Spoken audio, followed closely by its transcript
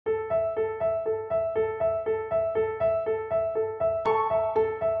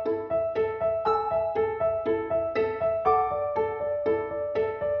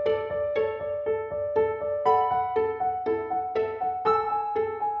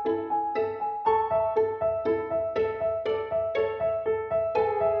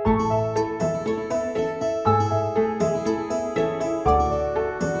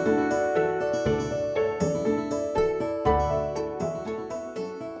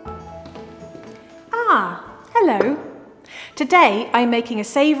Hello. Today I'm making a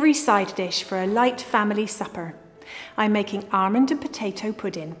savoury side dish for a light family supper. I'm making almond and potato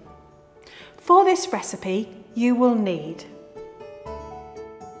pudding. For this recipe you will need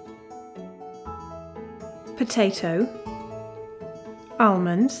potato,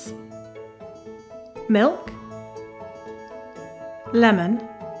 almonds, milk, lemon,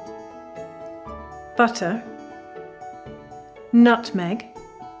 butter, nutmeg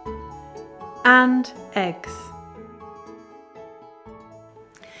and eggs.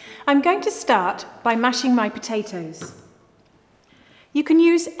 I'm going to start by mashing my potatoes. You can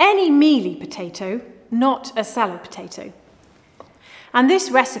use any mealy potato, not a salad potato. And this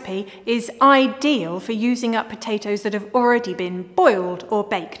recipe is ideal for using up potatoes that have already been boiled or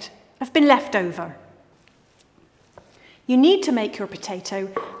baked, have been left over. You need to make your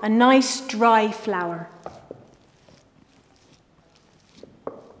potato a nice dry flour.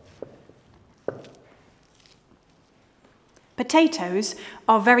 Potatoes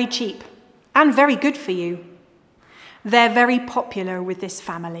are very cheap and very good for you. They're very popular with this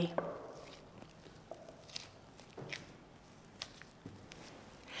family.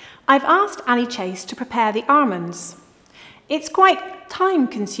 I've asked Annie Chase to prepare the almonds. It's quite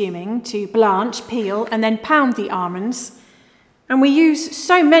time-consuming to blanch, peel and then pound the almonds, and we use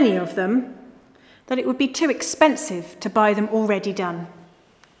so many of them that it would be too expensive to buy them already done.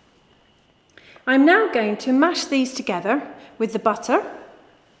 I'm now going to mash these together with the butter,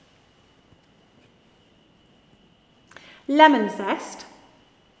 lemon zest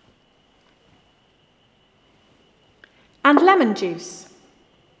and lemon juice.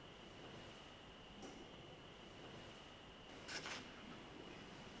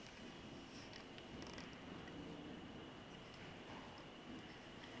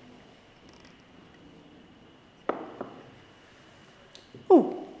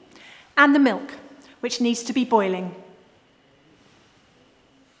 Oh, and the milk, which needs to be boiling.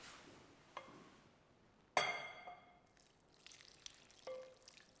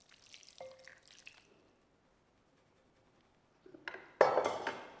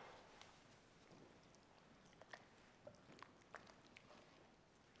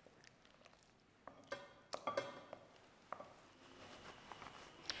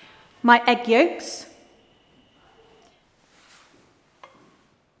 My egg yolks,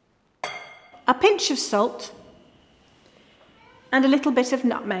 a pinch of salt and a little bit of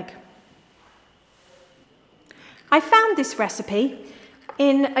nutmeg. I found this recipe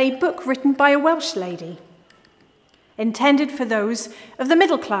in a book written by a Welsh lady, intended for those of the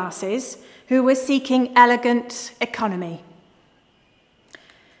middle classes who were seeking elegant economy.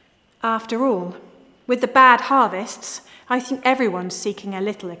 After all, with the bad harvests, I think everyone's seeking a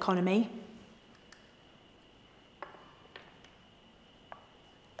little economy.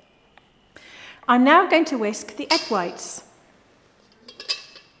 I'm now going to whisk the egg whites.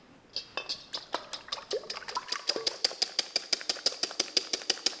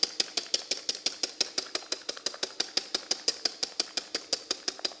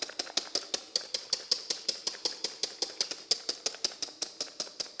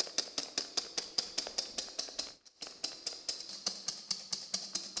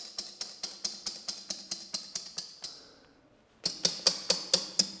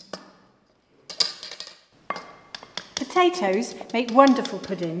 Potatoes make wonderful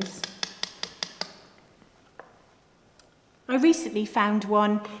puddings. I recently found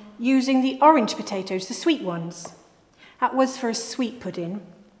one using the orange potatoes, the sweet ones. That was for a sweet pudding.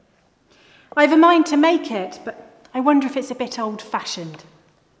 I've a mind to make it, but I wonder if it's a bit old-fashioned.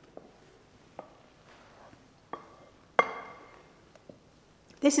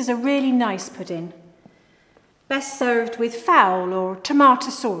 This is a really nice pudding, best served with fowl or tomato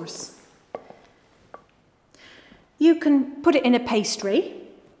sauce. You can put it in a pastry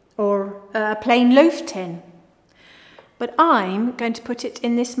or a plain loaf tin, but I'm going to put it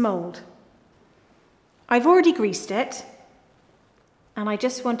in this mould. I've already greased it, and I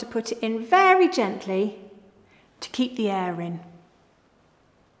just want to put it in very gently to keep the air in.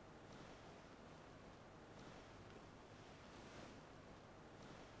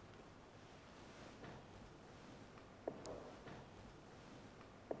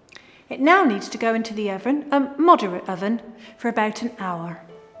 It now needs to go into the oven, a moderate oven, for about an hour.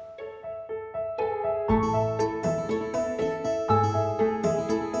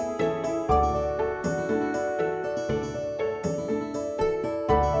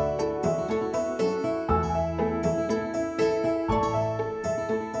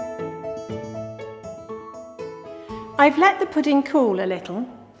 I've let the pudding cool a little.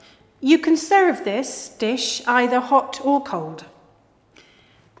 You can serve this dish either hot or cold.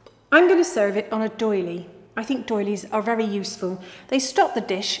 I'm going to serve it on a doily. I think doilies are very useful. They stop the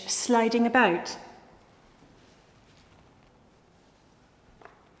dish sliding about.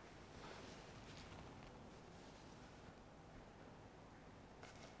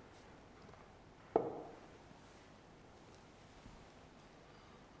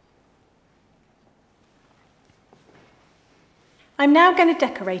 I'm now going to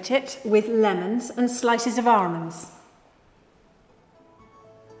decorate it with lemons and slices of almonds.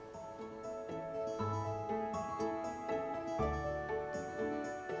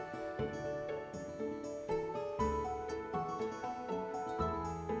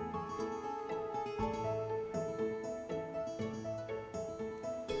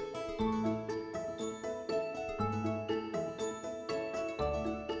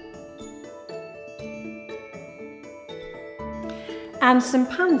 And some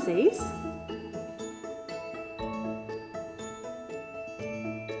pansies.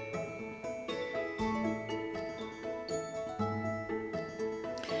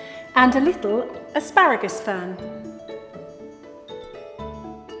 And a little asparagus fern.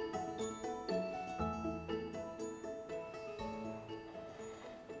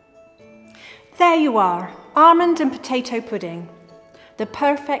 There you are, almond and potato pudding, the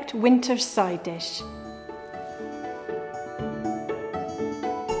perfect winter side dish.